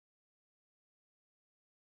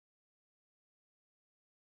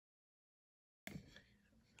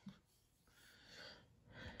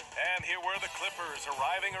And here were the Clippers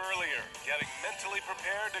arriving earlier, getting mentally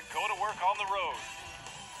prepared to go to work on the road.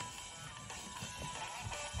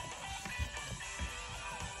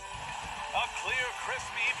 A clear, crisp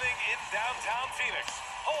evening in downtown Phoenix,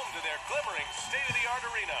 home to their glimmering state-of-the-art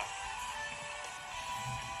arena.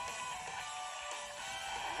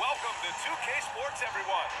 Welcome to 2K Sports,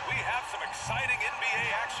 everyone. We have some exciting NBA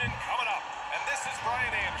action coming up. And this is Brian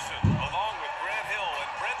Anderson, along with Grant Hill and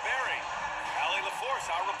Brent Berry. Allie LaForce,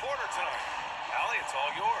 our reporter tonight. Allie, it's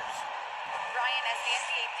all yours. Ryan, as the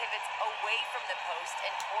NBA pivots away from the post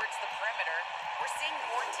and towards the perimeter, we're seeing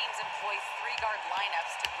more teams employ three-guard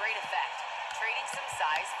lineups to great effect, trading some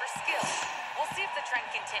size for skill. We'll see if the trend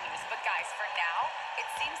continues, but guys, for now, it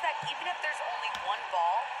seems that even if there's only one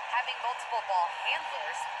ball, having multiple ball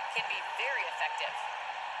handlers can be very effective.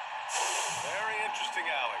 Very interesting,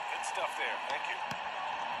 Allie. Good stuff there. Thank you.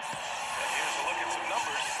 And here's a look at some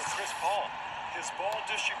numbers for Chris Paul. His ball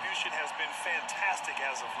distribution has been fantastic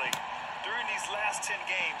as of late. During these last 10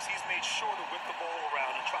 games, he's made sure to whip the ball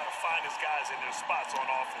around and try to find his guys in their spots on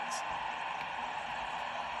offense.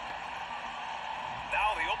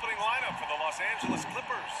 Now the opening lineup for the Los Angeles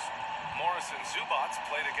Clippers. Morris and Zubac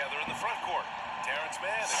play together in the front court. Terrence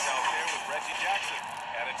Mann is out there with Reggie Jackson.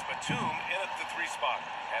 And it's Batum in at the 3 spot.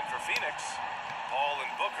 And for Phoenix, Paul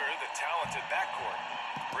and Booker, the talented backcourt.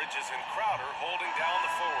 Bridges and Crowder holding down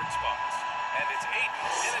the forward spots. And it's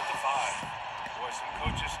Ayton in at the 5. Boy, some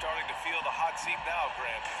coaches starting to feel the hot seat now,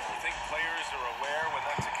 Grant. You think players are aware when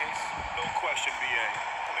that's the case? No question, B.A.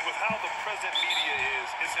 I mean, with how the present media is,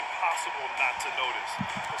 it's impossible not to notice.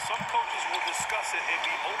 But some coaches will discuss it and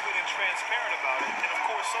be open and transparent about it. And, of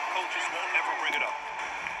course, some coaches won't ever bring it up.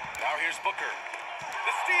 Now here's Booker.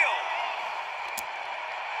 The steal.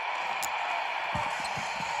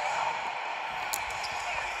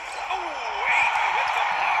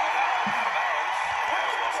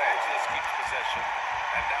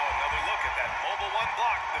 And now another look at that mobile one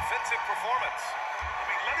block defensive performance. I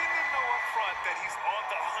mean, letting them know up front that he's on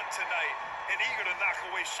the hunt tonight and eager to knock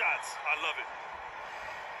away shots. I love it.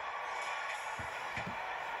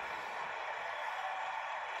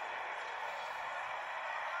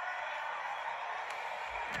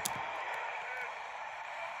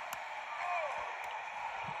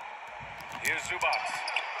 Here's Zubac.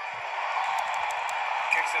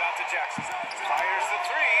 Kicks it out to Jackson. Fires the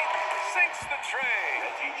 3. Sinks the tray.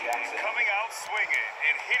 Coming out swinging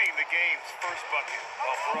and hitting the game's first bucket.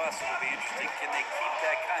 Well, for us, it'll be interesting. Can they keep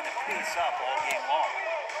that kind of pace up all game long?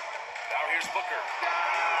 Now here's Booker.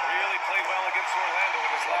 Really played well against Orlando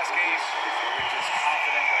in his last game. We're just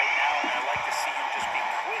confident right now, and I like to see him just be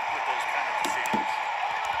quick with those kind of decisions.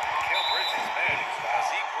 Mikal Bridges, man, has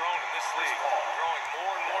he grown in this league? Growing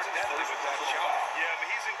more and more deadly with that shot. Yeah, but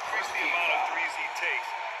he's increased the amount of threes he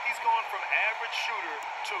takes. He's gone from average shooter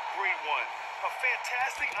to a great one. A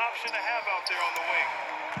fantastic option to have out there on the wing.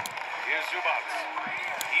 Here's Zubac.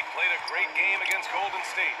 He played a great game against Golden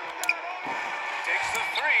State. Takes the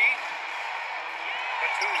 3.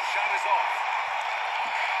 Batum's shot is off.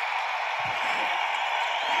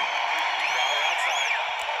 Crowder outside.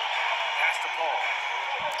 Pass to Paul.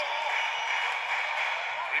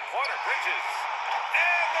 3-pointer, Bridges.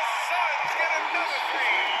 And the Suns get another 3.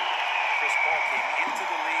 Chris Paul came into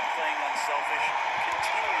the league playing unselfish,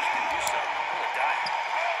 continues to do so. What a dime.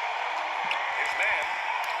 Here's Mann.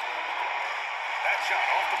 That shot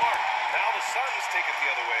off the mark. Now the Suns take it the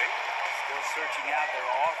other way. Still searching out their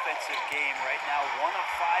offensive game right now. 1 of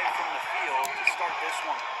 5 from the field to start this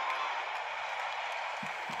one.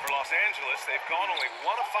 For Los Angeles, they've gone only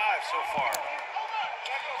 1 of 5 so far.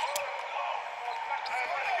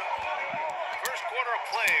 First quarter of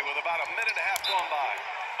play with about a minute and a half gone by.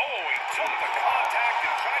 Oh, he took the contact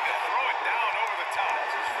and tried to throw it down over the top.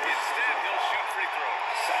 Instead, he'll shoot free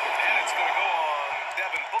throws. And it's going to go on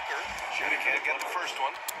Devin Booker. He can't get the first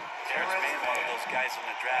one. Terrence Mann, one of those guys in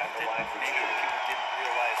the draft that maybe people didn't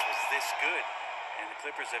realize was this good. And the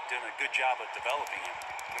Clippers have done a good job of developing him.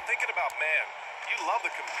 And thinking about Mann, you love the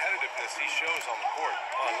competitiveness he shows on the court.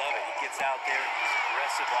 Oh, I love it. He gets out there, he's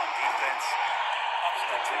aggressive on defense, ups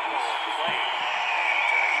the tempo of play,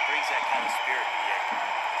 and he brings that kind of spirit in the game.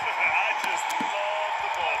 I just love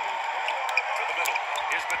the ball move. To the middle.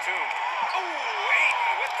 Here's Batum. Oh,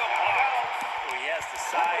 Ayton with the block. Oh, he has the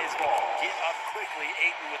size. Get up quickly.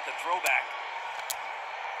 Ayton with the throwback.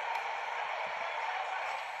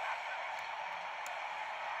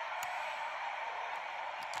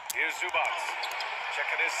 Here's Zubac.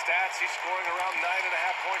 Checking his stats. He's scoring around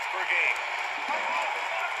 9.5 points per game.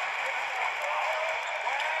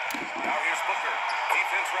 Now here's Booker.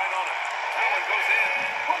 Defense right on him. That one goes in.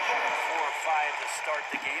 4 or 5 to start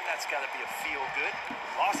the game. That's got to be a feel good.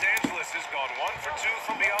 Los Angeles has gone 1 for 2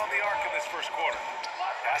 from beyond the arc in this first quarter.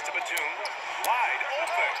 Pass to Batum. Wide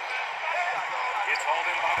open. It's hauled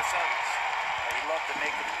in by the Suns. He loved to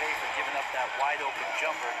make him pay for giving up that wide open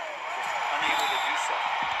jumper. Just unable to do so.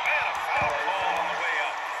 And a foul call on the way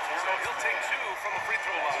up. So he'll take 2 from the free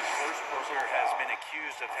throw line. Booker has been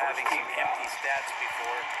accused of having some empty stats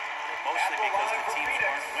before, mostly because the teams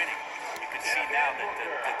weren't winning. You can see now that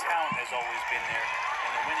the talent has always been there,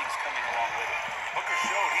 and the winning's coming along with it. Booker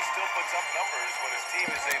showed he still puts up numbers when his team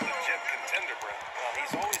is a legit contender, Brent. Well,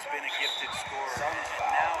 he's always been a gifted scorer, and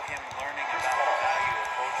now him learning about the value of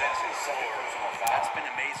both ends of the floor, that's been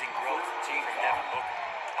amazing growth from Devin Booker.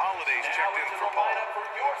 Holiday's checked in for Paul.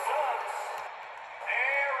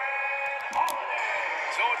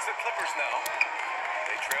 So it's the Clippers now.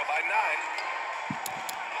 They trail by 9.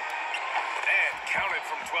 And counted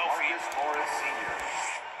from 12 feet. Morris Sr.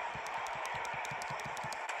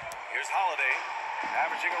 Here's Holiday,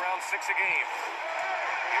 averaging around 6 a game.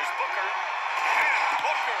 Here's Booker. And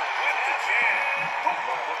Booker with the jam.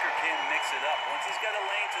 Booker can mix it up. Once he's got a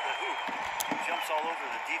lane to the hoop, he jumps all over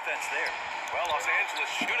the defense there. Well, Los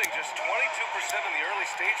Angeles shooting just 22% in the early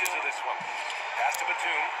stages of this one. Pass to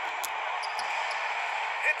Batum.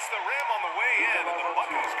 Hits the rim on the way in, and the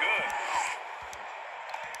bucket's good.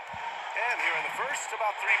 And here in the first,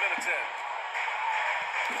 about 3 minutes in.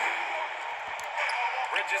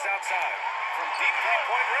 Bridges outside. From deep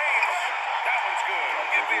three-point range. That one's good.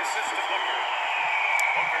 Give the assist to Booker.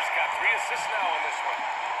 Booker's got 3 assists now in this one.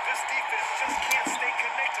 This defense just can't stay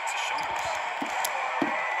connected to shooters.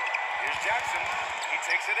 Here's Jackson. He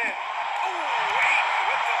takes it in. Oh, wait,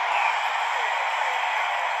 with the block.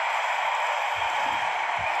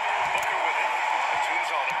 Booker with it.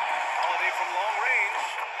 Batum's on him. Holiday from long range.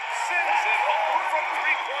 Sends it home from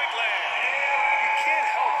three-point land. You can't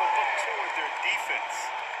help but look toward their defense.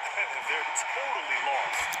 They're totally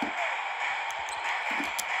lost.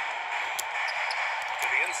 To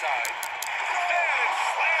the inside. And it's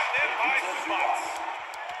slammed in by Zubac.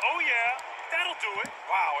 Oh, yeah, that'll do it.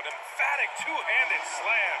 Wow, an emphatic two-handed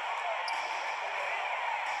slam.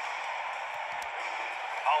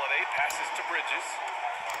 Holiday passes to Bridges.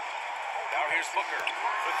 Now here's Booker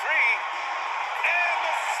for 3. And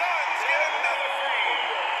the Suns get another free.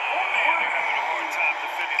 Man, they're having a hard time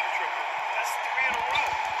defending the triple. That's 3 in a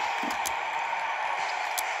row.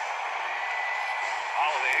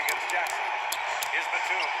 Holiday against Jackson. Here's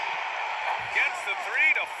Batum. Gets the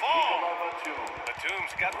 3 to fall.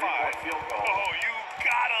 Batum's got 5. Oh, you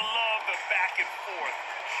gotta love the back and forth,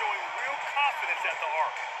 showing real confidence at the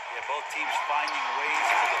arc. Yeah, both teams finding ways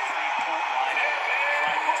to the three-point line and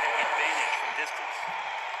trying to take advantage from distance.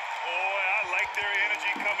 Boy, I like their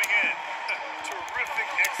energy coming in. Terrific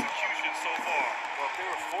execution so far. Well, if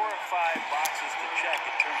there were 4 or 5 boxes to check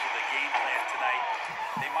in terms of the game plan tonight,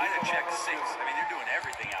 they might have checked 6. I mean, they're doing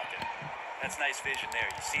everything out there. That's nice vision there.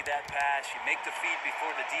 You see that pass, you make the feed before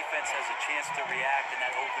the defense has a chance to react, and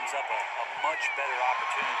that opens up a much better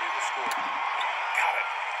opportunity to score. Got it.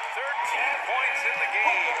 13 points in the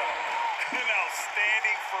game. An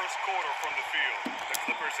outstanding first quarter from the field. The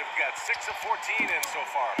Clippers have got 6 of 14 in so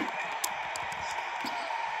far.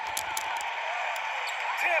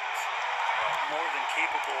 Tipped. More than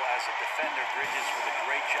capable as a defender, Bridges with a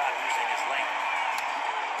great job using his length.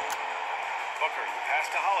 Booker, pass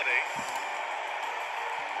to Holiday.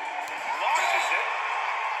 Launches it.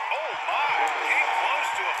 Oh, my. Came close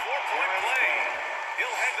to a 4-point play.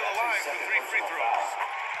 He'll head to the line for 3 free throws.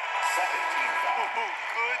 Second team foul.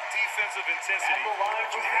 Good defensive intensity.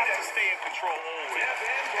 You have to stay in control always.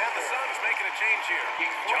 And the Suns making a change here.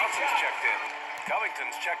 Johnson's checked in.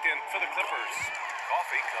 Covington's checked in for the Clippers.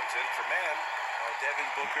 Coffee comes in for man. Devin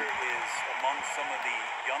Booker is among some of the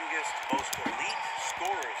youngest, most elite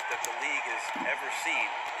scorers that the league has ever seen.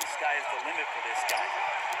 The sky's the limit for this guy.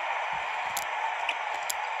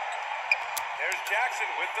 There's Jackson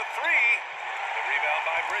with the 3. The rebound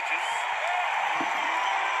by Bridges.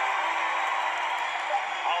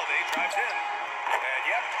 Holiday drives in. And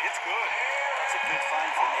yep, it's good. That's a good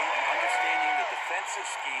find for Nate, understanding the defensive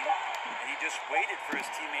scheme, and he just waited for his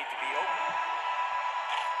teammate to be open.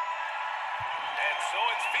 And so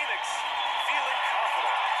it's Phoenix feeling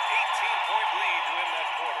confident. 18-point lead to win that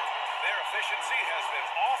quarter. Their efficiency has been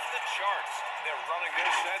off the charts. They're running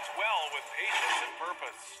their sets well with patience and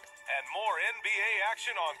purpose. And more NBA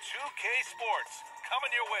action on 2K Sports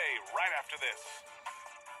coming your way right after this.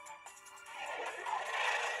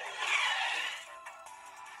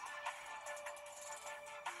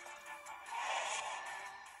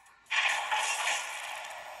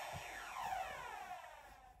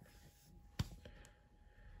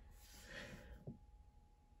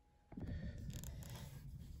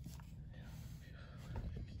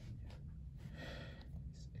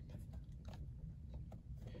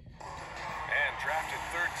 finished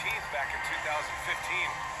at 13th back in 2015.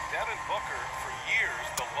 Devin Booker, for years,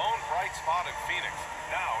 the lone bright spot in Phoenix.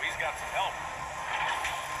 Now he's got some help.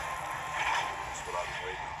 That's what I've been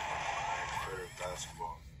waiting on. Playing competitive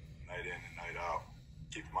basketball, night in and night out.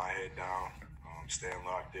 Keeping my head down, staying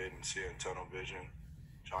locked in and seeing tunnel vision,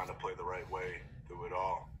 trying to play the right way through it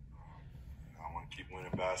all. I want to keep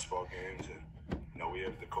winning basketball games, and we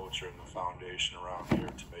have the culture and the foundation around here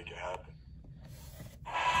to make it happen.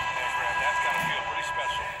 That's got to feel pretty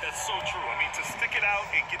special. That's so true. I mean, to stick it out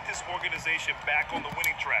and get this organization back on the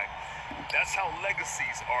winning track, that's how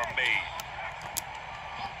legacies are made.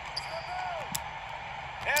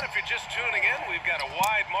 And if you're just tuning in, we've got a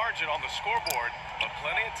wide margin on the scoreboard, but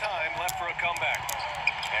plenty of time left for a comeback.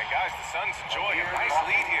 And guys, the Suns enjoying a nice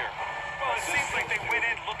lead here. Well, it seems like they went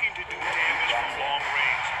in looking to do damage from long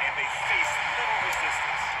range, and they faced little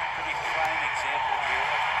resistance. Pretty prime example here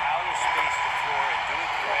of how to space the floor and do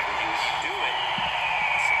it correctly. When you do it,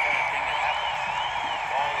 it's the kind of thing that happens.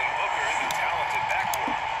 Ball and Booker in the talented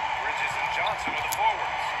backcourt. Bridges and Johnson are the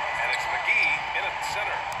forwards. And it's McGee in at the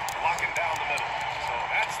center, locking down the middle. So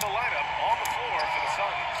that's the lineup on the floor for the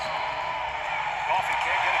Suns. Coffee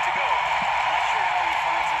can't get it to go. I'm not sure how he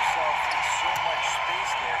finds himself in so much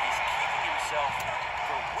space there. He's keeping himself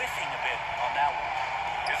for whiffing a bit on that one.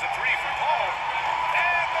 Here's a three for Paul.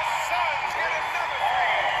 And the Suns get another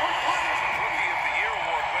three. Rookie of the Year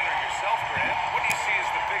award winner yourself, Grant. What do you see as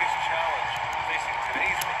the biggest challenge facing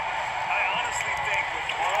today's rookies? I honestly think with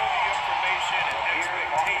all the information and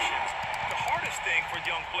expectations, the hardest thing for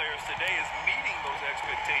young players today is meeting those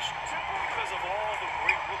expectations because of all the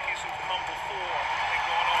great rookies who've come before and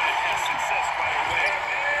gone on and had success right away.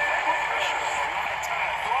 That pressure, a lot of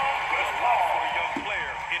time, but a lot for a young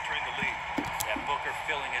player entering the league. Yeah, Booker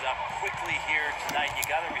filling it up quickly here tonight. You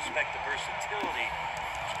got to respect the versatility,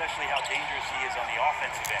 especially how dangerous he is on the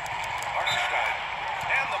offensive end. Hartenstein.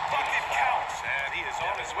 And the bucket counts. And he is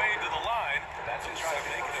on his way to the line to try to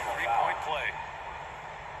make it a three-point play.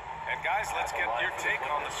 And guys, let's get your take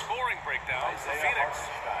on the scoring breakdown for Phoenix.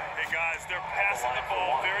 Hey guys, they're passing the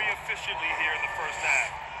ball very efficiently here in the first half.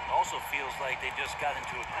 It also feels like they just got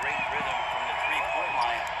into a great rhythm from the three-point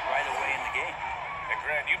line right away in the game. And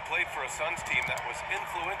Grant, you played for a Suns team that was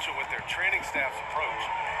influential with their training staff's approach.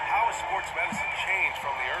 How has sports medicine changed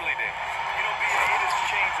from the early days? You know, it has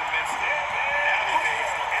changed immensely.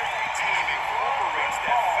 Nowadays, every team incorporates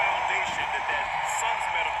that foundation that Suns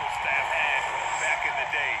medical staff had back in the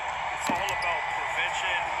day. It's all about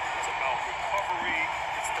prevention. It's about recovery.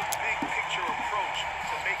 It's the big picture approach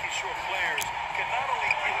to making sure players can not only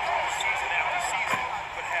get through season after season,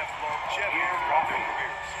 but have longevity throughout their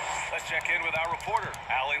careers. Let's check in with our reporter,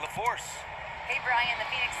 Allie LaForce. Hey, Brian, the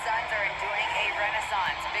Phoenix Suns are enjoying a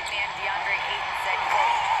renaissance. Big man DeAndre Ayton said,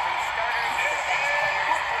 quote, from starters to bench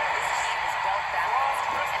players, this team is well-balanced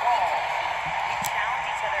and equal. We challenge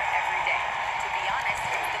each other every day. To be honest,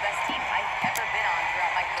 it's the best team I've ever been on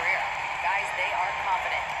throughout my career. Guys, they are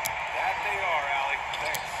confident. That they are, Allie.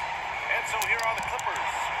 Thanks. And so here are the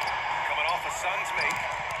Clippers. Coming off a Suns make.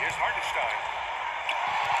 Here's Hartenstein.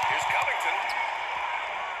 Here's Covington.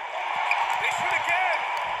 They shoot again.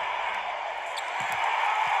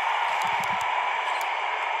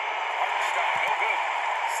 Hartenstein, no good.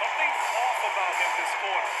 Something's off about him this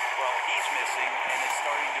quarter. Well, he's missing, and it's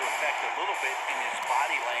starting to affect a little bit in his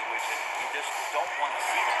body language, and you just don't want to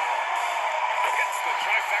see that. Gets the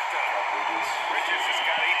trifecta. Bridges has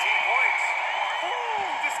got 18 points. Ooh,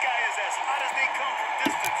 this guy is as hot as they come from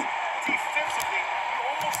distance. Defensively, you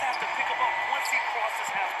almost have to pick him up once he crosses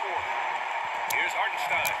half court. Here's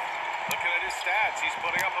Hartenstein. Looking at his stats, he's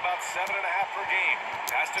putting up about 7.5 per game.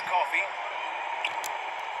 Pass to Coffee.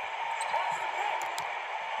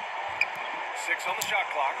 6 on the shot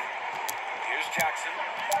clock. Here's Jackson.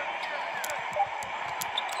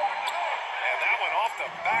 And that one off the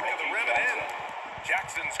back of the rim and in.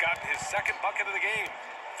 Jackson's got his second bucket of the game.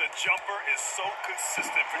 The jumper is so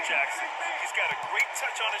consistent for Jackson. He's got a great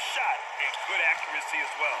touch on his shot and good accuracy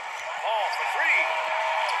as well. Ball for three.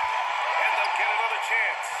 And they'll get another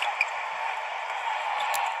chance.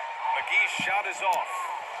 McGee's shot is off.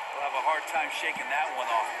 They'll have a hard time shaking that one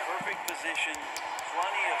off. Perfect position,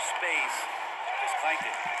 plenty of space. Just clanked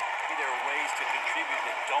it. Maybe there are ways to contribute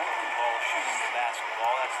that don't involve shooting the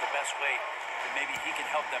basketball. That's the best way that maybe he can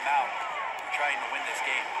help them out in trying to win this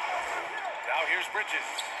game. Now here's Bridges.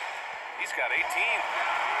 He's got 18.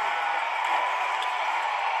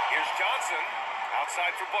 Here's Johnson.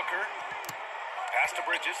 Outside for Booker. Pass to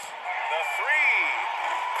Bridges. The three.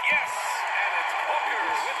 Yes! And it's Booker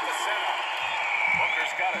with the center.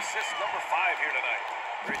 Booker's got assist number 5 here tonight.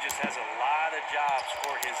 Bridges has a lot of jobs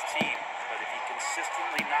for his team, but if he can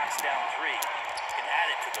consistently knocks down three can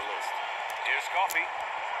add it to the list. Here's Coffey.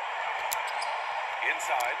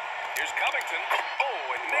 Inside. Here's Covington.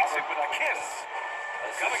 Oh, and makes it with the kiss.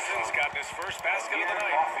 Covington's gotten his first basket of the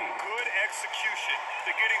night. Good execution.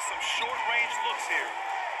 They're getting some short-range looks here.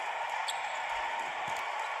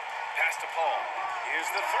 Pass to Paul.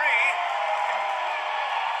 Here's the three.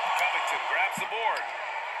 Covington grabs the board.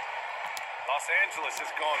 Los Angeles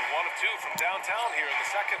has gone 1 of 2 from downtown here in the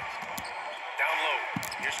second. Down low.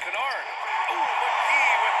 Here's Kennard. Oh,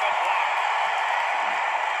 McGee with the block.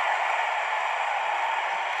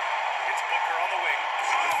 It's Booker on the wing.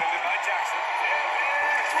 Defended by Jackson.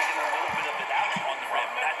 Booker taking a little bit of it out on the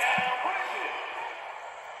rim that time.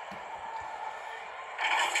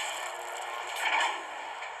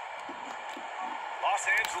 Los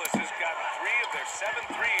Angeles has gotten 3 of their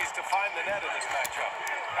 7 threes to find the net in this matchup.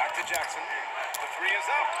 Back to Jackson. The three is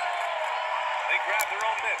up. They grab their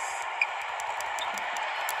own miss.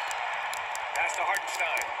 Pass to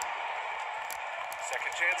Hartenstein.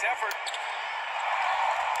 Second chance effort.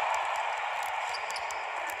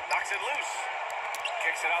 Knocks it loose.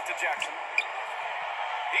 Kicks it out to Jackson.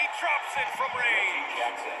 He drops it from range.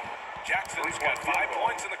 Jackson's got 5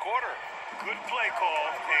 points in the quarter. Good play call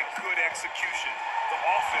and good execution. The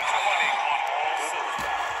offense running on all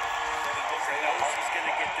cylinders. Booker knows he's going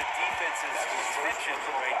to get the defense's attention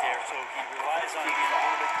right there, so he relies on being a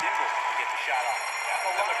little bit nimble to get the shot off.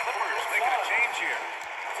 And the Clippers making a change here.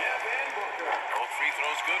 Both free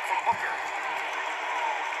throws good from Booker.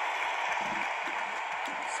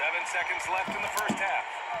 7 seconds left in the first half.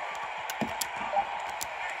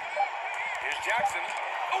 Here's Jackson.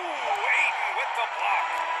 Oh, Ayton with the block.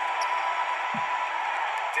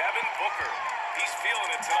 Devin Booker. He's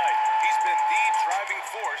feeling it tonight. He's been the driving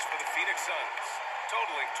force for the Phoenix Suns,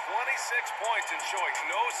 totaling 26 points and showing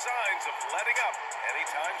no signs of letting up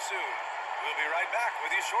anytime soon. We'll be right back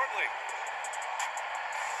with you shortly.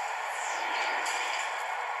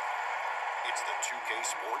 It's the 2K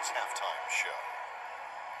Sports Halftime Show.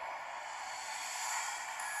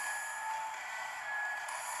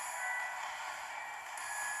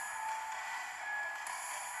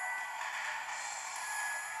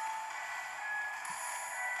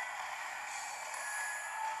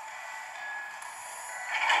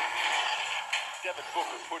 Devin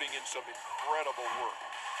Booker putting in some incredible work.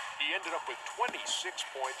 He ended up with 26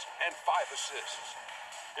 points and 5 assists.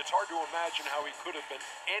 It's hard to imagine how he could have been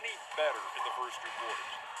any better in the first 2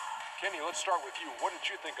 quarters. Kenny, let's start with you. What did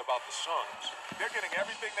you think about the Suns? They're getting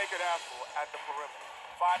everything they could ask for at the perimeter.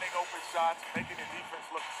 Finding open shots, making the defense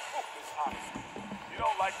look hopeless, honestly. You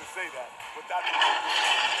don't like to say that, but that's what they do.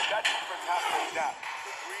 If that defense has to adapt,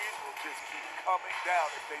 the threes will just keep coming down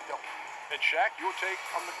if they don't. And Shaq, your take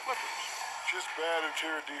on the Clippers? Just bad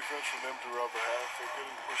interior defense from them throughout the half. They're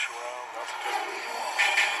getting pushed around. That's typically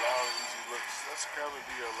allowing easy looks. That's kind of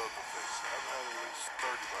the love to fix. I've had at least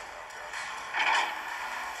 30 by now, guys.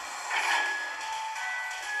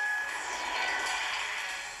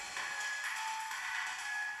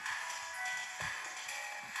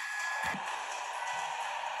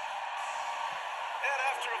 And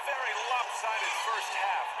after a very lopsided first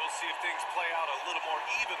half, we'll see if things play out a little more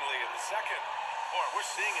evenly in the second. Or we're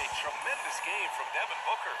seeing a tremendous game from Devin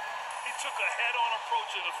Booker. He took a head-on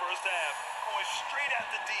approach in the first half, going straight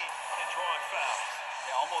at the D and drawing fouls.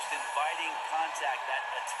 Yeah, almost inviting contact, that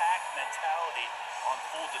attack mentality on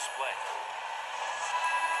full display.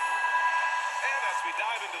 And as we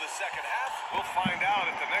dive into the second half, we'll find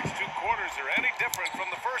out if the next 2 quarters are any different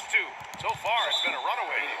from the first 2. So far, it's been a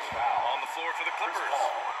runaway. On the floor for the Clippers,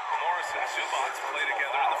 Morris and Zubats play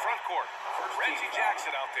together in the front court. Reggie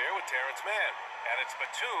Jackson out there with Terrence Mann. And it's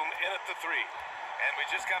Batum in at the 3. And we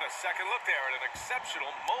just got a second look there at an exceptional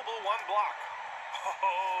mobile 1 block.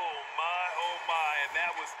 Oh, my. And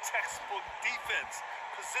that was textbook defense,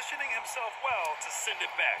 positioning himself well to send it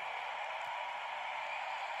back.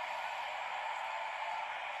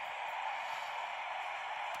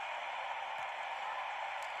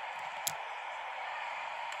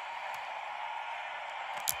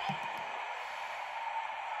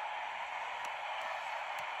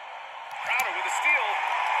 Crowder with a steal.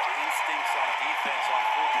 The instincts on defense on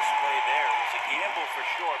full display there. It was a gamble for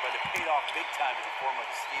sure, but it paid off big time in the form of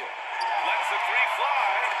a steal. Lets the 3 fly.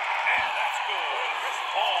 And that's good. Chris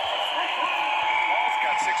Paul. Paul's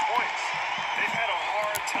got 6 points. They've had a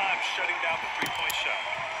hard time shutting down the three-point shot.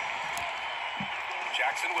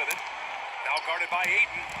 Jackson with it. Now guarded by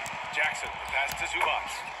Ayton. Jackson, the pass to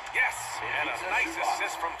Zubats. Yes, and a nice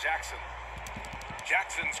assist from Jackson.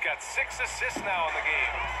 Jackson's got 6 assists now in the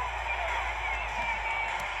game.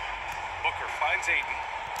 Booker finds Ayton.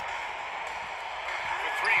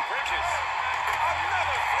 For 3, Bridges.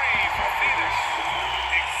 Another three for Phoenix.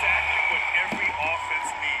 Exactly what every offense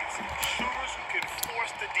needs. Shooters who can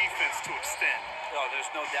force the defense to extend. Oh,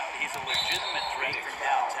 there's no doubt he's a legitimate threat from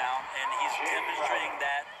downtown, and he's demonstrating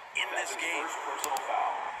that in this game. First personal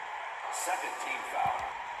foul. Second team foul.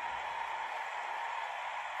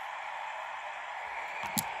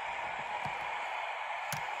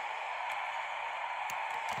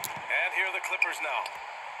 And here are the Clippers now.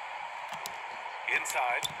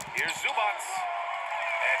 Inside, here's Zubats.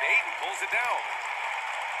 And Ayton pulls it down.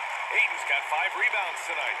 Ayton's got 5 rebounds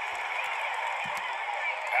tonight.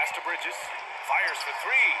 Pass to Bridges. Fires for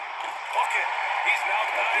 3. Bucket. He's now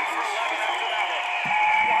 9 for 11 after that one.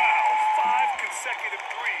 Wow, 5 consecutive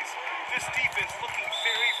threes. This defense looking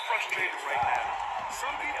very frustrated right now.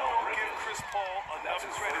 Some people don't give Chris Paul enough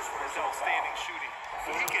credit for his outstanding shooting.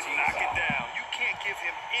 But he can knock it down. You can't give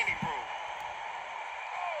him any room.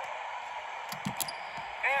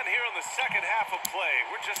 And here in the second half of play,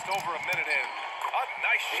 we're just over a minute in. A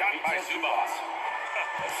nice shot by Zubats.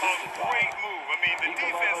 A great move. I mean, the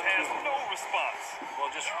defense has no response. Well,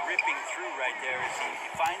 just ripping through right there as he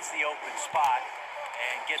finds the open spot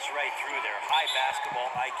and gets right through there. High basketball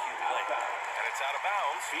IQ play. And it's out of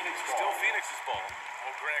bounds. Still Phoenix's ball.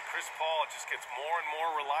 Well, Grant, Chris Paul just gets more and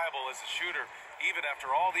more reliable as a shooter, even after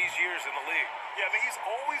all these years in the league. Yeah, I mean, he's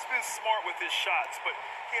always been smart with his shots, but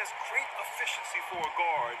he has great efficiency for a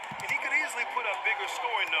guard, and he could easily put up bigger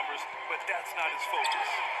scoring numbers, but that's not his focus.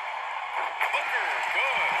 Booker,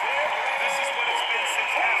 good. This is what it's been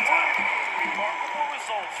since halftime. Remarkable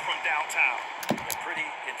results from downtown. They're pretty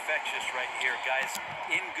infectious right here, guys.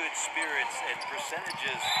 In good spirits and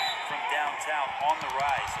percentages from downtown on the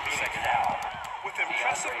rise in the second half. With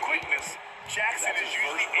impressive quickness, Jackson is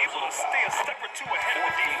usually able to stay a step or two ahead of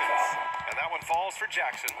the defense. And that one falls for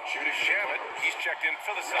Jackson. Shamit, he's checked in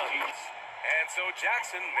for the Suns. And so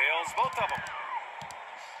Jackson nails both of them.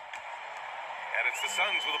 And it's the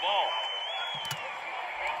Suns with the ball.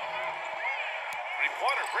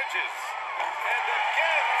 Three-pointer, Bridges. And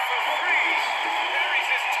again for 3. Buries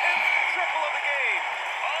his 10th triple of the game.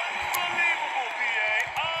 Unbelievable, B.A.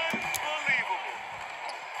 Unbelievable.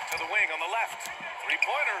 To the wing on the left.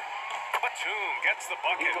 Three-pointer. Batum gets the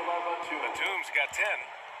bucket. Batum's got 10.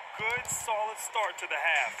 Good, solid start to the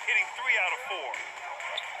half, hitting 3 out of 4.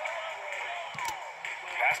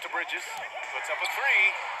 Pass to Bridges. Puts up a 3.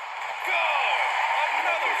 Good!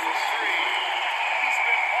 Another for 3. He's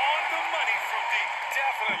been on the money from deep.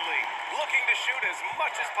 Definitely looking to shoot as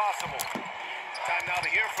much as possible. Time now to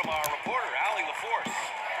hear from our reporter, Allie LaForce.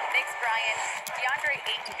 Thanks, Brian. DeAndre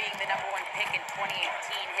Ayton being the #1 pick in 2018,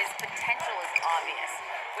 his potential is obvious.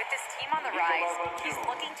 With this team on the rise, he's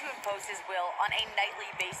looking to impose his will on a nightly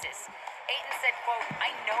basis. Ayton said, quote, "I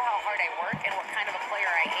know how hard I work and what kind of a player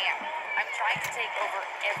I am. I'm trying to take over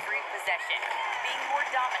every possession, being more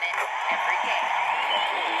dominant every game."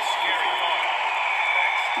 Scary thought.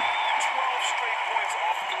 Thanks. 12 straight points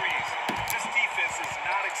off threes. This defense is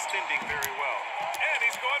not extending very well. And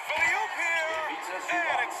he's going for the oop here.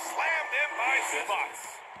 And it's slammed in by Zubats.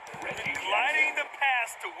 Gliding the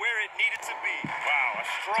pass to where it needed to be. Wow, a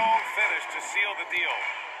strong finish to seal the deal.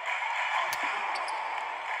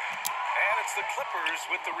 And it's the Clippers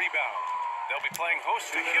with the rebound. They'll be playing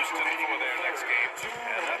host to Houston for their next game.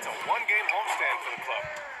 And that's a 1-game homestand for the club.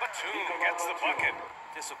 Batum gets the bucket.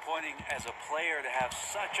 Disappointing as a player to have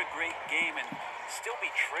such a great game and still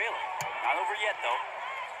be trailing. Not over yet, though.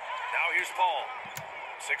 Now here's Paul.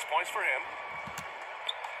 6 points for him.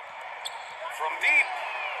 From deep.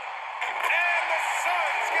 And the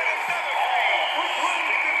Suns get another 3.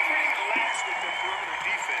 They've been pretty lax with their perimeter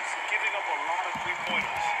defense, giving up a lot of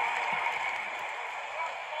three-pointers.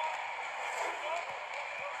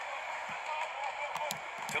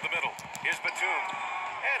 To the middle. Here's Batum.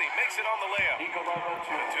 And he makes it on the layup.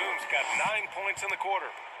 Batum's got 9 points in the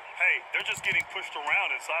quarter. Hey, they're just getting pushed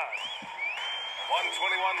around inside.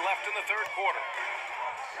 1:21 left in the third quarter.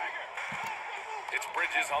 It's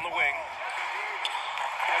Bridges on the wing.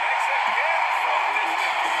 Connects again from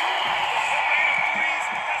distance. The parade of threes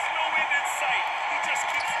has no end in sight. He just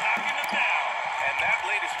keeps knocking them down. And that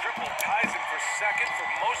latest triple ties him for second for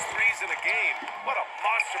most threes in a game. What a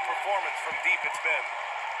monster performance from deep it's been.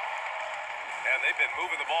 And they've been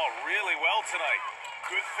moving the ball really well tonight.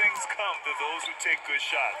 Good things come to those who take good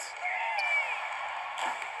shots.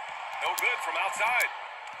 No good from outside.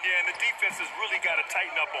 Yeah, and the defense has really got to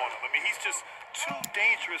tighten up on him. I mean, he's just too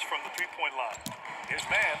dangerous from the three-point line. Here's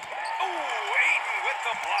man. Ooh, Ayton with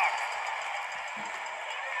the block.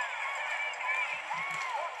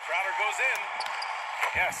 Crowder goes in.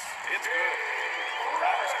 Yes, it's good.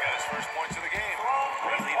 Crowder's got his first points of the game.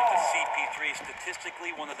 We leave it to CP3,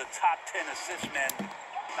 statistically one of the top 10 assist men,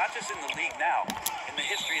 not just in the league now, in the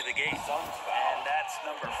history of the game. And that's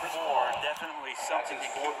number 4, definitely something to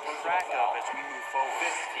keep track of as we move forward.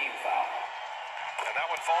 15th foul. And that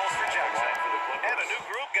one falls for Jackson. And a new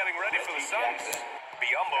group getting ready for the Suns.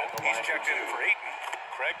 Biombo, he's checked in for Ayton.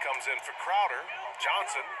 Craig comes in for Crowder.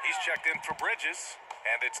 Johnson, he's checked in for Bridges.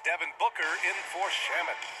 And it's Devin Booker in for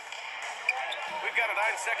Shaman. We've got a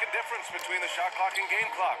 9-second difference between the shot clock and game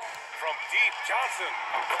clock. From deep, Johnson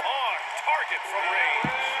on target from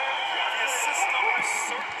range. The assist numbers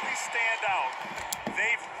certainly stand out.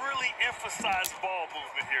 They've really emphasized ball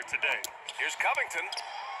movement here today. Here's Covington.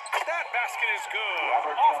 That basket is good.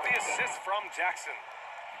 Off the assist from Jackson.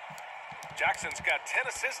 Jackson's got 10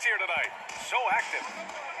 assists here tonight. So active.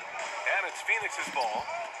 And it's Phoenix's ball.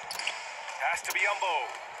 Pass to Biombo.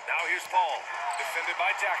 Now here's Paul. Defended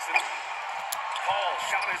by Jackson. Paul,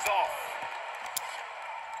 shot is off.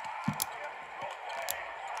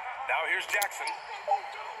 Now here's Jackson.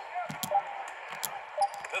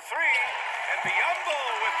 The three. And Biombo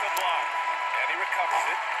with the block. And he recovers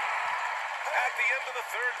it. At the end of the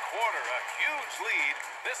third quarter, a huge lead.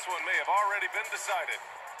 This one may have already been decided.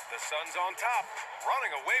 The Suns on top,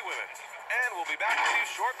 running away with it. And we'll be back with you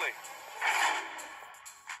shortly.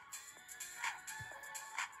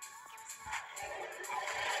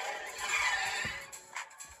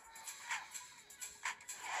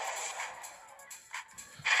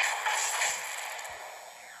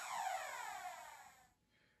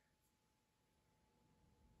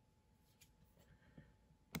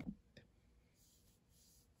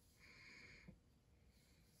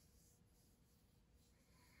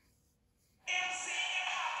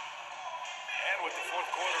 With the fourth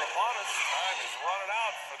quarter upon us, time is running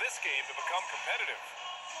out for this game to become competitive.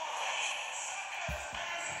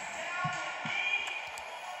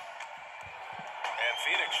 And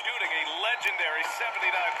Phoenix shooting a legendary 79%.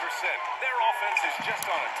 Their offense is just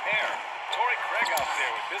on a tear. Torrey Craig out there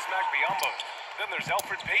with Bismack Biyombo. Then there's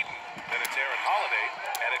Elfrid Payton. Then it's Aaron Holiday.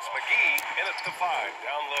 And it's McGee in at the 5,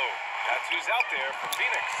 down low. That's who's out there for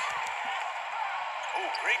Phoenix. Oh,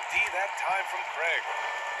 great D that time from Craig.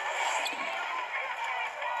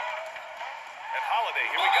 And Holiday,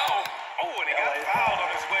 here we go. Oh, and he got fouled on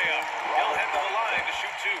his way up. He'll head to the line to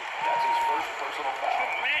shoot 2. That's his first personal foul. Oh,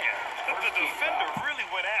 man, the defender really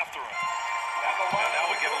went after him. And now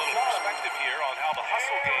we get a little perspective here on how the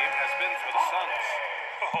hustle game has been for the Suns.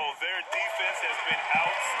 Oh, their defense has been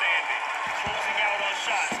outstanding, closing out on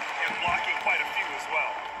shots and blocking quite a few as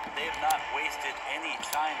well. They have not wasted any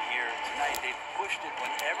time here tonight. They've pushed it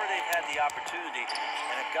whenever they've had the opportunity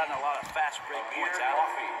and have gotten a lot of fast break points out.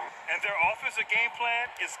 And their offensive game plan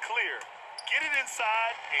is clear. Get it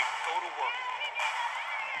inside and go to work.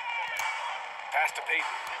 Pass to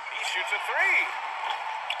Payton. He shoots a 3.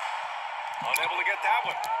 Unable to get that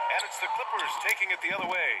one. And it's the Clippers taking it the other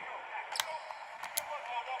way.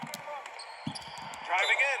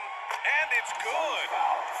 Driving in. And it's good.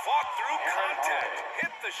 Fought through contact.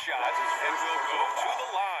 Hit the shot and will go to the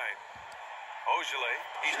line. Ogilvy,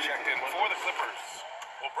 he's checked in for the Clippers.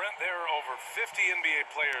 Well, Brent, there are over 50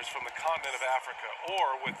 NBA players from the continent of Africa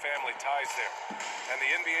or with family ties there. And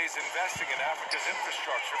the NBA's investing in Africa's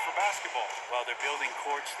infrastructure for basketball. Well, they're building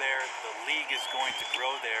courts there. The league is going to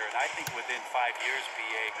grow there. And I think within 5 years,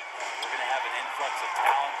 BA, we're going to have an influx of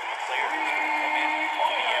talent and the players are going to come in to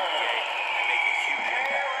the NBA and make a huge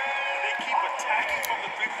impact. They keep attacking from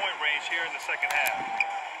the three-point range here in the second half.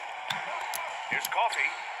 Here's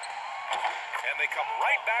Coffee. And they come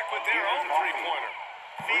right back with their own three-pointer.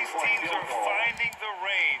 These teams are finding the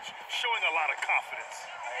range, showing a lot of confidence.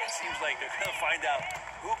 It seems like they're going to find out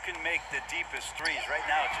who can make the deepest threes. Right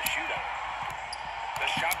now, it's a shootout. The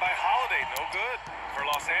shot by Holiday, no good. For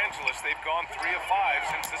Los Angeles, they've gone 3 of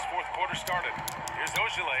 5 since this fourth quarter started. Here's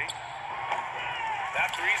Ogilvy.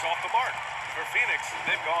 That three's off the mark. For Phoenix,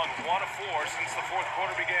 they've gone 1 of 4 since the fourth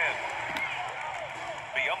quarter began.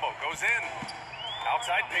 Biyombo goes in.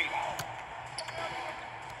 Outside Payton.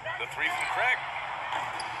 The 3 from Craig.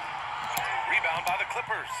 Rebound by the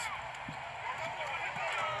Clippers.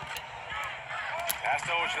 Pass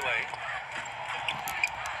to Ogilvy.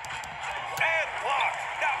 And blocked.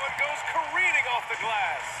 That one goes careening off the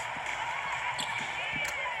glass.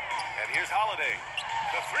 And here's Holiday.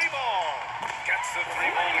 The 3-ball. Gets the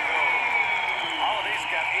 3-ball to go. Holiday's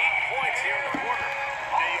got 8 points here in the quarter.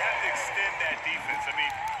 Now you have to extend that defense. I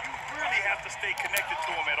mean, you really have to stay connected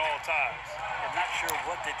to him at all times. I'm not sure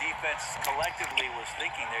what the defense collectively was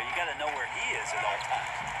thinking there. You got to know where he is at all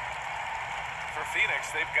times. For Phoenix,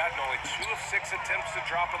 they've gotten only 2 of 6 attempts to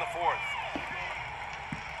drop in the fourth.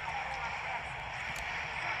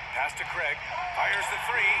 pass to Craig. Fires the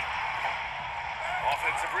three.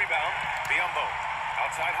 Offensive rebound. Biombo.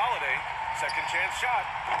 Outside Holiday. Second chance shot.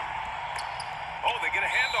 Oh, they get a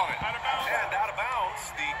hand on it. Out of bounds. And out of bounds.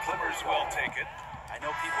 The Clippers will take it. I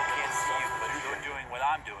know people can't see you, but you're doing what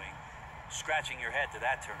I'm doing, scratching your head to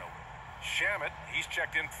that turnover. Shamit, he's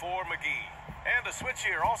checked in for McGee. And a switch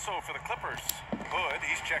here also for the Clippers. Hood,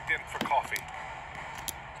 he's checked in for Coffee.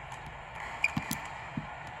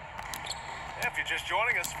 If you're just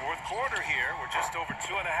joining us, fourth quarter here. We're just over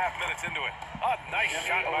 2.5 minutes into it. A nice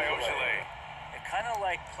shot by Ojale. It's kind of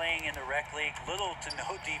like playing in the rec league, little to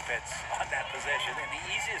no defense on that possession, and the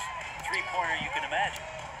easiest three-pointer you can imagine.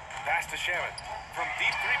 Pass to Shamit. From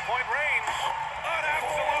deep three-point range. An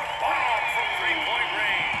absolute bomb from three-point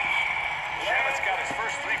range. Shamit's got his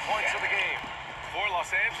first 3 points of the game. For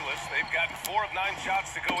Los Angeles, they've gotten 4 of 9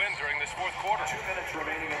 shots to go in during this fourth quarter. 2 minutes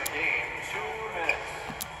remaining in the game. 2 minutes.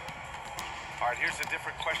 All right, here's a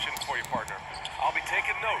different question for you, partner. I'll be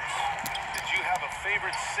taking notes. Did you have a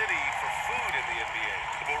favorite city for food in the NBA?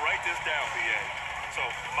 Well, write this down, BA. So,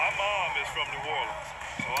 my mom is from New Orleans,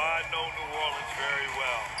 so I know New Orleans very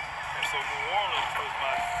well. And so New Orleans was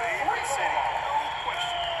my favorite city, no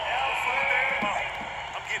question. Now, food there,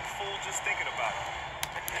 I'm getting full just thinking about it.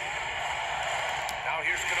 Now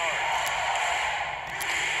here's Kennard.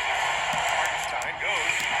 Hartenstein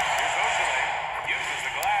goes. Here's Ojale. Uses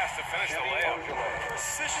the glass to finish the layup.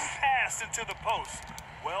 Precision pass into the post.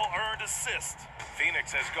 Well-earned assist.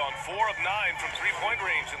 Phoenix has gone 4 of 9 from three-point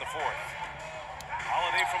range in the fourth.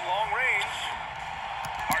 Holiday from long range.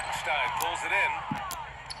 Hartenstein pulls it in.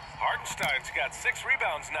 Hartenstein's got 6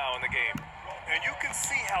 rebounds now in the game. And you can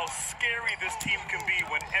see how scary this team can be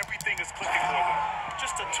when everything is clicking for them.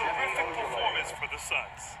 Just a terrific performance for the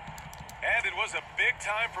Suns. And it was a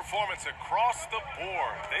big-time performance across the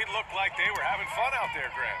board. They looked like they were having fun out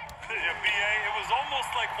there, Grant. Yeah, BA, it was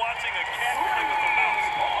almost like watching a cat play with a mouse.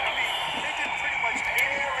 I mean, they did pretty much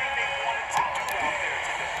anything they wanted to do out there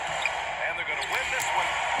today. And they're going to win this one,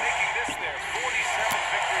 making this their 47th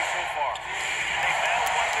victory so far. They now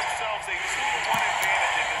won themselves a 2-1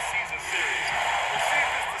 advantage in this season series. We'll see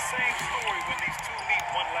if it's the same story when these two meet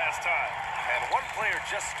one last time. And one player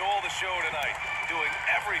just stole the show tonight, doing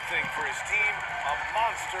everything for his team. A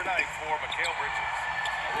monster night for Mikal Bridges.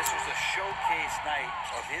 Now, this was a showcase night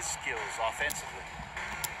of his skills offensively.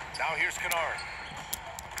 Now here's Kennard.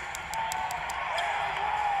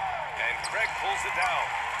 And Craig pulls it down.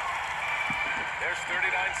 There's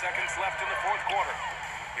 39 seconds left in the fourth quarter.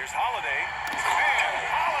 Here's Holiday. And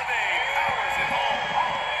Holiday powers it home.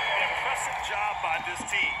 Impressive job by this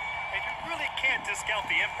team. And you really can't discount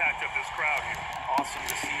the impact of this crowd here. Awesome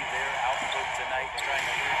to see their output tonight, trying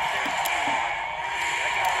to urge their team on.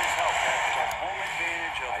 That can always help. That home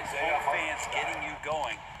advantage of home fans getting you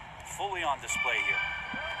going, fully on display here.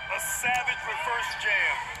 A savage reverse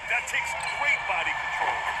jam. That takes great body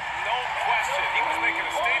control. No question. He was making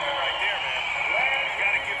a statement right there, man. You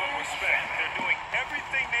gotta give them respect. They're doing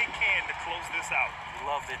everything they can to close this out.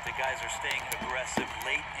 Love that the guys are staying aggressive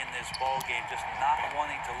late in this ball game, just not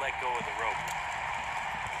wanting to let go of the rope.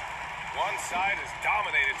 One side is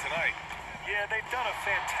dominated tonight. Yeah, they've done a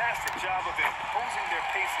fantastic job of imposing their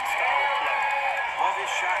pace and style of play. Love his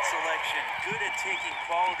shot selection, good at taking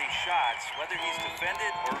quality shots. Whether he's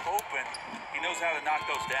defended or open, he knows how to knock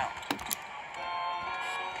those down.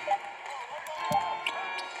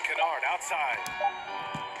 Kennard outside.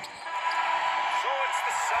 So it's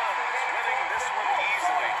the Suns winning this one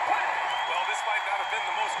easily. Well, this might not have been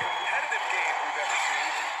the most competitive game we've ever seen,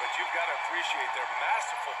 but you've got to appreciate their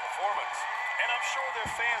masterful performance. And I'm sure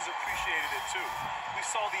their fans appreciated it too. We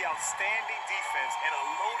saw the outstanding defense and a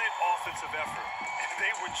loaded offensive effort. And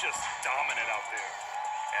they were just dominant out there.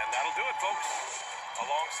 And that'll do it, folks.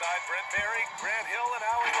 Alongside Brent Berry, Grant Hill, and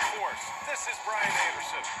Allie LaForce, this is Brian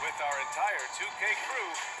Anderson with our entire 2K crew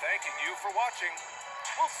thanking you for watching.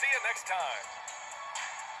 We'll see you next time.